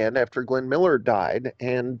Miller's band after Glenn Miller died,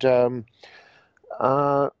 and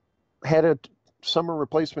had a summer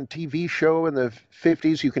replacement TV show in the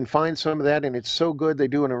 50s. You can find some of that, and it's so good. They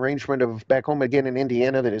do an arrangement of Back Home Again in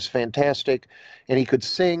Indiana that is fantastic. And he could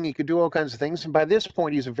sing, he could do all kinds of things. And by this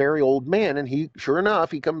point, he's a very old man. And he, sure enough,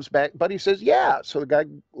 he comes back. Buddy says, yeah. So the guy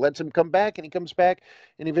lets him come back, and he comes back.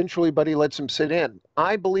 And eventually, Buddy lets him sit in.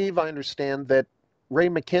 I believe I understand that Ray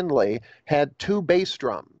McKinley had 2 bass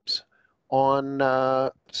drums on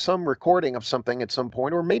some recording of something at some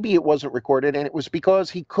point, or maybe it wasn't recorded, and it was because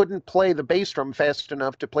he couldn't play the bass drum fast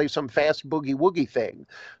enough to play some fast boogie-woogie thing.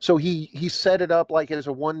 So he set it up like as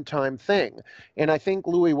a one-time thing. And I think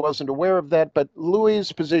Louis wasn't aware of that, but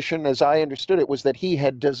Louis's position, as I understood it, was that he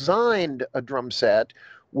had designed a drum set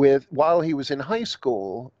while he was in high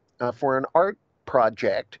school for an art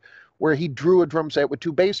project where he drew a drum set with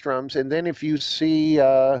 2 bass drums. And then if you see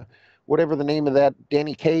whatever the name of that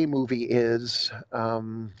Danny Kaye movie is,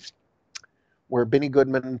 where Benny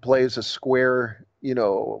Goodman plays a square,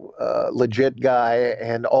 legit guy,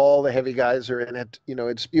 and all the heavy guys are in it.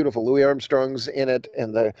 It's beautiful. Louis Armstrong's in it,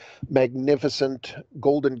 and the magnificent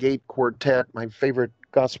Golden Gate Quartet, my favorite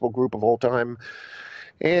gospel group of all time,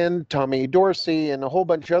 and Tommy Dorsey and a whole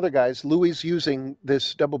bunch of other guys. Louis using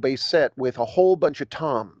this double bass set with a whole bunch of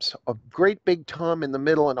toms, a great big tom in the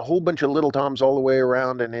middle and a whole bunch of little toms all the way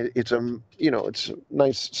around, and it's a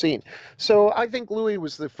nice scene. So I think Louis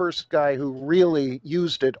was the first guy who really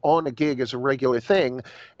used it on a gig as a regular thing,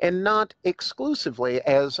 and not exclusively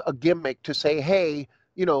as a gimmick to say, hey,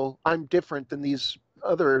 I'm different than these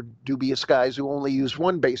other dubious guys who only use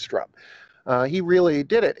 1 bass drum. He really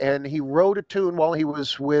did it, and he wrote a tune while he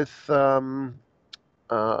was with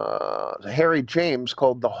Harry James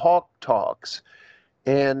called The Hawk Talks,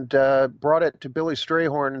 and brought it to Billy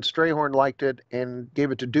Strayhorn, and Strayhorn liked it and gave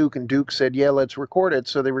it to Duke, and Duke said, yeah, let's record it.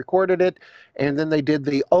 So they recorded it, and then they did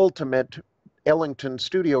the ultimate Ellington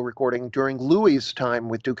studio recording during Louis's time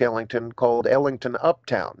with Duke Ellington called Ellington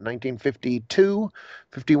Uptown, 1952,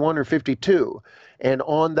 51 or 52. And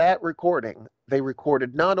on that recording, they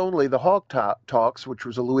recorded not only the Hawk Talks, which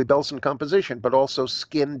was a Louie Bellson composition, but also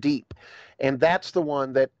Skin Deep. And that's the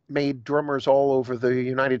one that made drummers all over the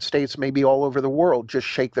United States, maybe all over the world, just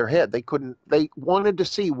shake their head. They wanted to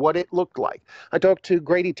see what it looked like. I talked to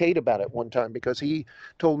Grady Tate about it one time because he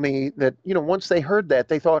told me that, once they heard that,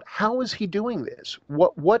 they thought, how is he doing this?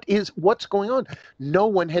 What's going on? No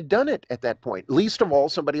one had done it at that point. Least of all,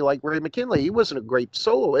 somebody like Ray McKinley. He wasn't a great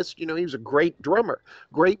soloist. He was a great drummer,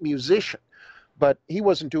 great musician. But he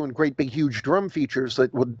wasn't doing great big huge drum features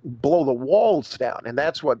that would blow the walls down, and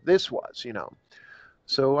that's what this was,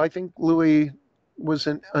 So I think Louis was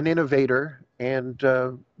an innovator and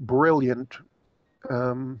brilliant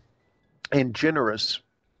and generous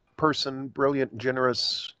person, brilliant,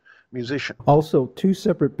 generous musician. Also, 2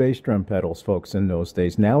 separate bass drum pedals, folks, in those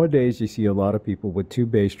days. Nowadays, you see a lot of people with 2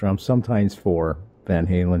 bass drums, sometimes 4, Van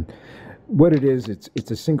Halen. What it is, it's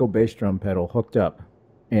a single bass drum pedal hooked up.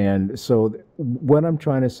 And so what I'm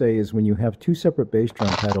trying to say is when you have 2 separate bass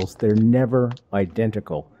drum pedals, they're never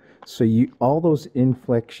identical. So all those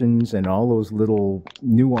inflections and all those little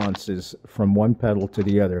nuances from one pedal to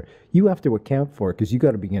the other, you have to account for it because you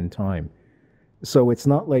got to be in time. So it's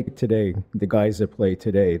not like today, the guys that play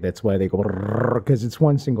today, that's why they go, because it's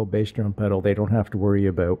 1 single bass drum pedal. They don't have to worry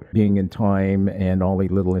about being in time and all the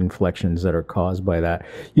little inflections that are caused by that.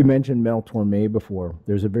 You mentioned Mel Torme before.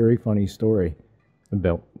 There's a very funny story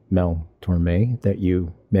about Mel Torme that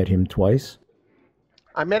you met him twice.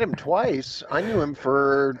 I met him twice. I knew him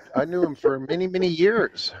for many, many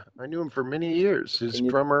years. His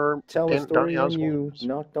drummer. Tell a story when you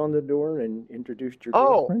knocked on the door and introduced your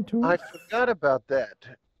girlfriend to him. I forgot about that.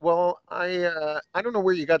 Well, I don't know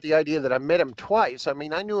where you got the idea that I met him twice. I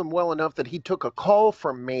mean, I knew him well enough that he took a call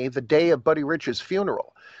from me the day of Buddy Rich's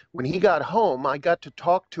funeral. When he got home, I got to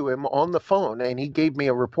talk to him on the phone, and he gave me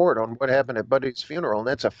a report on what happened at Buddy's funeral, and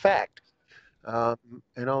that's a fact.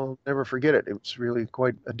 And I'll never forget it. It was really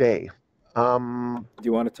quite a day. Do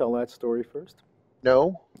you want to tell that story first?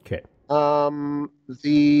 No. Okay.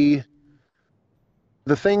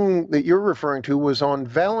 The thing that you're referring to was on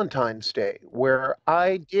Valentine's Day, where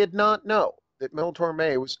I did not know that Mel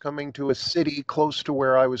Torme was coming to a city close to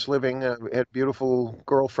where I was living. I had a beautiful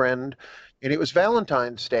girlfriend, And it was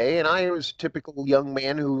Valentine's Day, and I was a typical young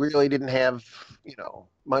man who really didn't have, you know,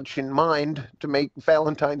 much in mind to make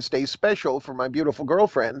Valentine's Day special for my beautiful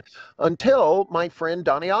girlfriend until my friend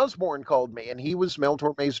Donny Osborne called me. And he was Mel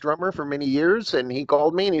Torme's drummer for many years. And he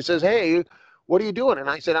called me and he says, "Hey, what are you doing?" And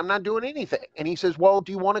I said, "I'm not doing anything." And he says, "Well,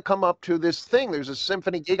 do you want to come up to this thing? There's a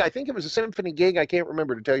symphony gig." I think it was a symphony gig. I can't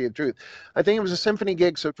remember, to tell you the truth. I think it was a symphony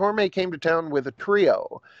gig. So Torme came to town with a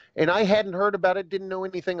trio, and I hadn't heard about it, didn't know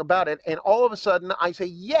anything about it. And all of a sudden I say,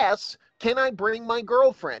 "Yes, can I bring my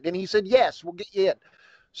girlfriend?" And he said, "Yes, we'll get you in."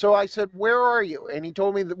 So I said, "Where are you?" And he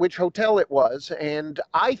told me which hotel it was. And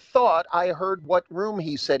I thought I heard what room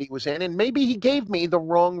he said he was in. And maybe he gave me the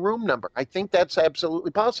wrong room number. I think that's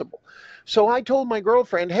absolutely possible. So I told my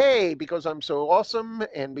girlfriend, "Hey, because I'm so awesome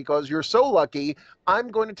and because you're so lucky, I'm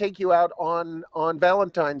going to take you out on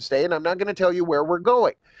Valentine's Day, and I'm not going to tell you where we're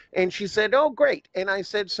going." And she said, "Oh, great." And I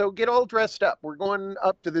said, "So get all dressed up. We're going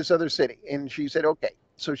up to this other city." And she said, "Okay."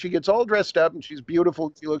 So she gets all dressed up, and she's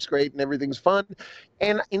beautiful. She looks great, and everything's fun.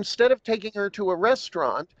 And instead of taking her to a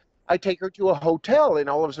restaurant, I take her to a hotel. And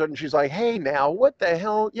all of a sudden she's like, "Hey, now, what the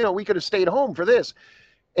hell? You know, we could have stayed home for this."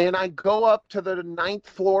 And I go up to the 9th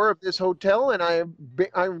floor of this hotel, and I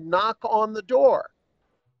knock on the door.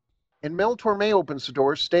 And Mel Torme opens the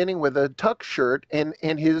door, standing with a tuck shirt and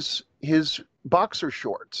his boxer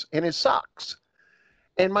shorts and his socks.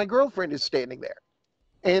 And my girlfriend is standing there.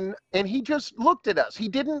 And he just looked at us. He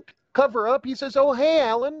didn't cover up. He says, "Oh, hey,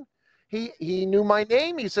 Alan." He knew my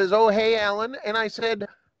name. He says, "Oh, hey, Alan." And I said,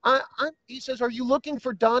 he says, "Are you looking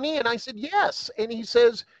for Donnie?" And I said, "Yes." And he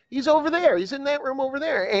says, "He's over there. He's in that room over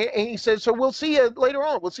there." And he says, "So we'll see you later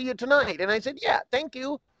on. We'll see you tonight." And I said, "Yeah, thank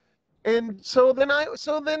you." And so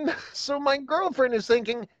my girlfriend is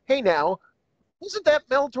thinking, "Hey, now, isn't that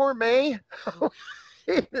Mel Torme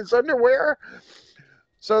in his underwear?"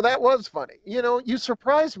 So that was funny. You know, you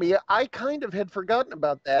surprised me. I kind of had forgotten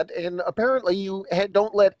about that. And apparently you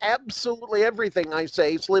don't let absolutely everything I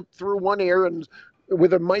say slip through one ear and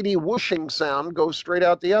with a mighty whooshing sound go straight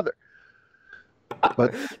out the other.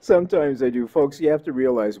 But sometimes I do. Folks, you have to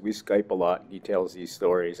realize we Skype a lot, and he tells these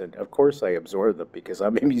stories. And of course I absorb them because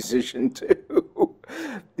I'm a musician too.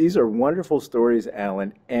 These are wonderful stories,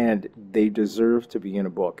 Alan, and they deserve to be in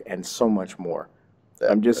a book and so much more.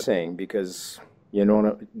 I'm just saying, because... You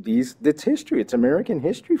know, it's history. It's American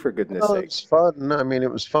history, for goodness sake. It's fun. I mean,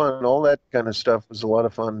 it was fun. All that kind of stuff was a lot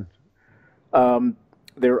of fun.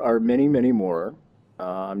 There are many, many more.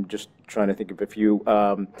 I'm just trying to think of a few.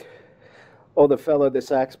 The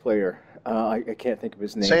sax player. I can't think of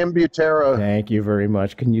his name. Sam Butera. Thank you very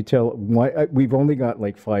much. Can you tell why? We've only got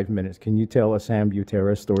like 5 minutes. Can you tell a Sam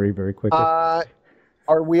Butera story very quickly? Are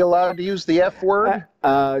we allowed to use the F word?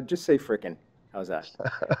 Just say frickin'. How's that?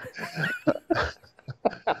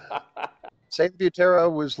 Sam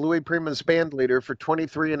Butera was Louis Prima's band leader for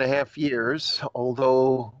 23 and a half years,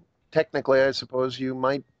 although technically I suppose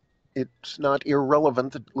it's not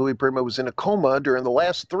irrelevant that Louis Prima was in a coma during the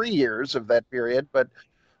last 3 years of that period, but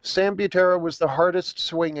Sam Butera was the hardest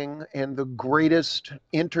swinging and the greatest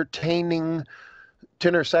entertaining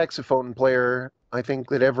tenor saxophone player I think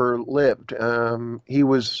that ever lived. He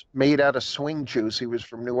was made out of swing juice. He was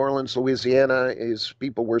from New Orleans, Louisiana. His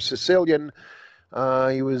people were Sicilian.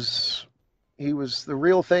 He was the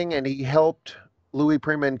real thing, and he helped Louis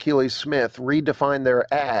Prima and Keely Smith redefine their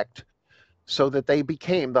act so that they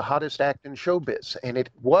became the hottest act in showbiz. And it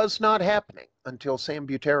was not happening until Sam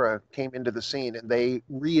Butera came into the scene, and they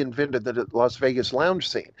reinvented the Las Vegas lounge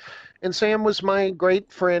scene. And Sam was my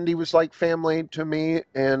great friend. He was like family to me.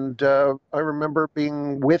 And I remember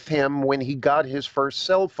being with him when he got his first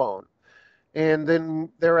cell phone. And then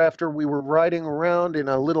thereafter, we were riding around in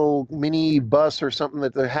a little mini bus or something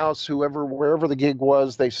at the house, wherever the gig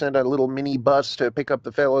was, they sent a little mini bus to pick up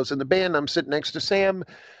the fellows in the band. I'm sitting next to Sam,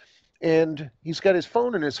 and he's got his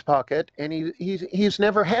phone in his pocket, and he's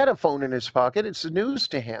never had a phone in his pocket. It's news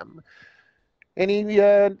to him. And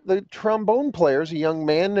the trombone player is a young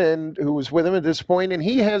man who was with him at this point, and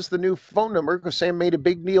he has the new phone number because Sam made a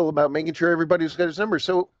big deal about making sure everybody's got his number.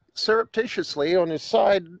 So surreptitiously on his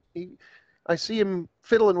side, I see him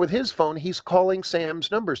fiddling with his phone. He's calling Sam's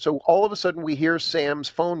number. So all of a sudden we hear Sam's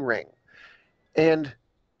phone ring. And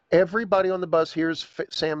everybody on the bus hears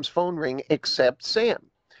Sam's phone ring except Sam.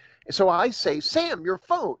 So I say, "Sam, your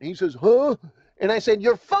phone." He says, "Huh?" And I said,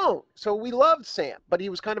 "Your phone." So we loved Sam, but he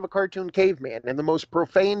was kind of a cartoon caveman and the most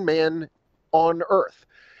profane man on earth.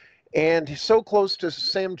 And he's so close to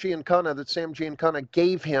Sam Giancana that Sam Giancana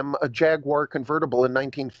gave him a Jaguar convertible in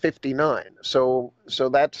 1959. So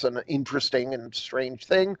that's an interesting and strange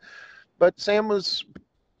thing. But Sam was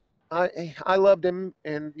I loved him,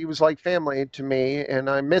 and he was like family to me, and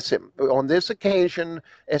I miss him. On this occasion,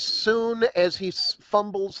 as soon as he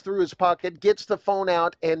fumbles through his pocket, gets the phone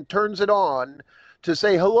out, and turns it on to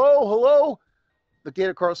say, hello, hello, the kid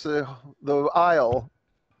across the aisle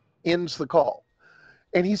ends the call.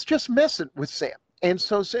 And he's just messing with Sam. And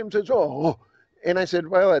so Sam says, oh. And I said,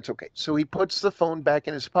 well, that's okay. So he puts the phone back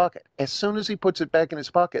in his pocket. As soon as he puts it back in his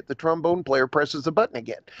pocket, the trombone player presses the button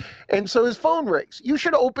again. And so his phone rings. You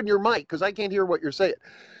should open your mic because I can't hear what you're saying.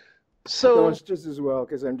 So no, it's just as well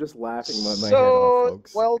because I'm just laughing my head off,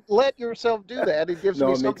 folks. Well, let yourself do that. It gives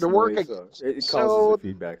me something to work against. It causes a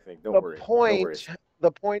feedback thing. Don't worry.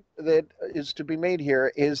 The point that is to be made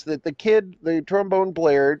here is that the kid, the trombone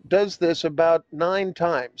player, does this about 9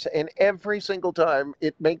 times, and every single time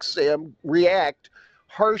it makes Sam react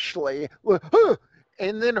harshly,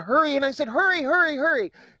 and then hurry. And I said, hurry, hurry,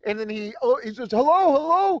 hurry. And then he says, hello,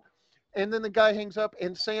 hello. And then the guy hangs up,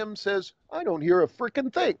 and Sam says, I don't hear a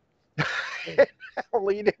freaking thing.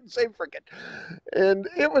 Only he didn't say frickin'. And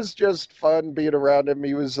it was just fun being around him.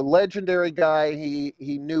 He was a legendary guy. He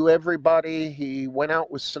knew everybody. He went out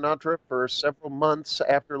with Sinatra for several months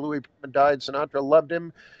after Louis died. Sinatra loved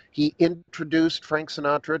him. He introduced Frank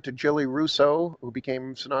Sinatra to Gilly Russo, who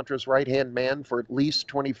became Sinatra's right-hand man for at least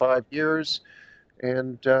 25 years.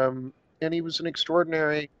 And he was an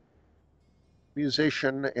extraordinary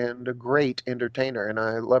musician and a great entertainer, and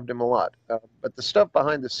I loved him a lot. But the stuff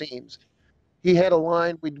behind the scenes, he had a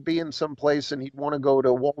line. We'd be in some place, and he'd want to go to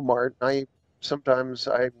Walmart. Sometimes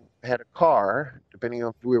I had a car, depending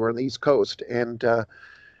on if we were on the East Coast, and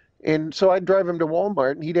so I'd drive him to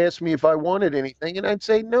Walmart, and he'd ask me if I wanted anything, and I'd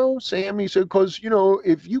say, no, Sam. He said, because,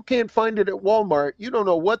 if you can't find it at Walmart, you don't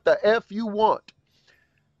know what the F you want.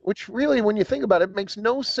 Which really, when you think about it, makes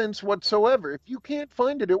no sense whatsoever. If you can't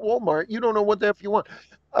find it at Walmart, you don't know what the F you want.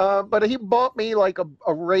 But he bought me like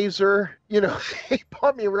a razor, he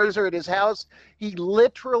bought me a razor at his house. He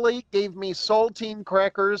literally gave me saltine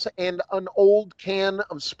crackers and an old can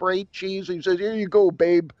of sprayed cheese. He said, here you go,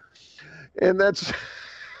 babe. And that's,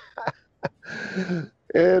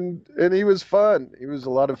 and he was fun. He was a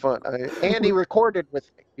lot of fun. And he recorded with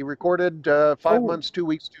me. He recorded 5 months, 2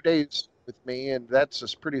 weeks, 2 days with me, and that's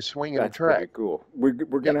a pretty swinging track. That's pretty cool. We're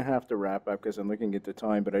going to have to wrap up because I'm looking at the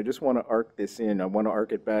time, but I just want to arc this in. I want to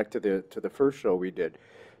arc it back to the first show we did.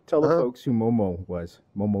 Tell the folks who Momo was.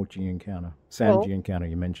 Momo Giancana. Sam Giancana,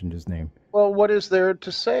 you mentioned his name. Well, what is there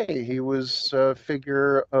to say? He was a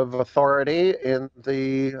figure of authority in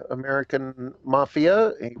the American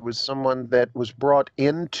mafia. He was someone that was brought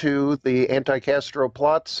into the anti-Castro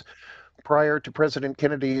plots prior to President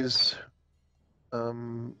Kennedy's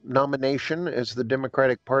nomination as the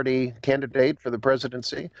Democratic Party candidate for the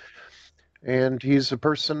presidency. And he's a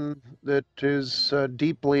person that is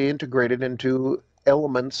deeply integrated into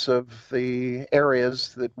elements of the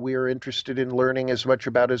areas that we're interested in learning as much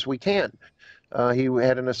about as we can. He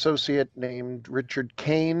had an associate named Richard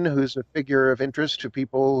Kane, who's a figure of interest to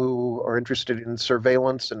people who are interested in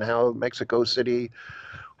surveillance and how Mexico City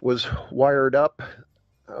was wired up,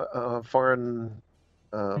 foreign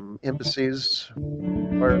embassies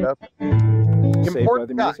fired up. Saved by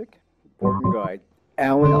the music. Important guy.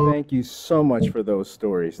 Alan, thank you so much for those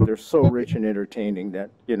stories. They're so rich and entertaining that,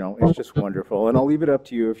 it's just wonderful. And I'll leave it up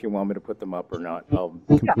to you if you want me to put them up or not. I'll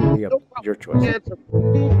completely up your choice. Okay,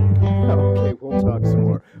 we'll talk some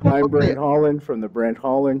more. I'm Brent Holland from the Brent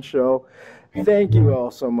Holland Show. Thank you all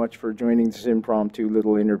so much for joining this impromptu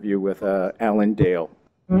little interview with Alan Dale.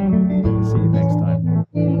 See you next time.